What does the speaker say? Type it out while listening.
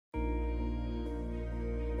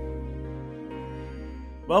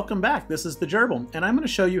Welcome back. This is the Gerbil, and I'm going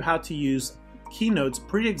to show you how to use Keynote's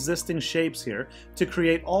pre-existing shapes here to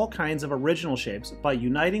create all kinds of original shapes by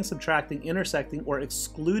uniting, subtracting, intersecting, or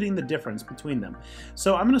excluding the difference between them.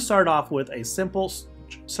 So I'm going to start off with a simple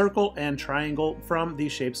circle and triangle from the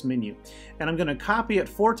shapes menu, and I'm going to copy it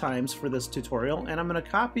 4 times for this tutorial, and I'm going to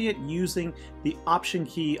copy it using the Option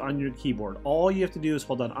key on your keyboard. All you have to do is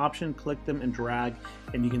hold on Option, click them, and drag,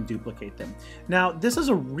 and you can duplicate them. Now this is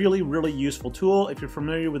a really useful tool. If you're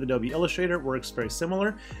familiar with Adobe Illustrator, it works very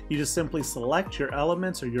similar. You just simply select your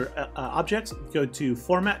elements or your objects, go to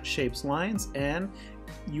Format, Shapes, Lines, and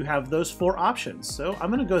you have those 4 options. So I'm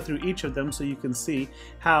going to go through each of them so you can see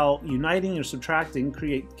how uniting or subtracting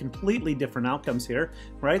create completely different outcomes here,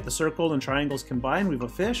 right? The circle and triangles combined, we have a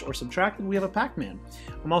fish, or subtracted, we have a Pac-Man.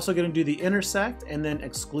 I'm also going to do the intersect and then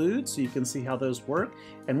exclude so you can see how those work.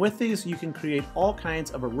 And with these, you can create all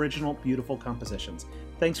kinds of original, beautiful compositions.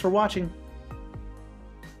 Thanks for watching.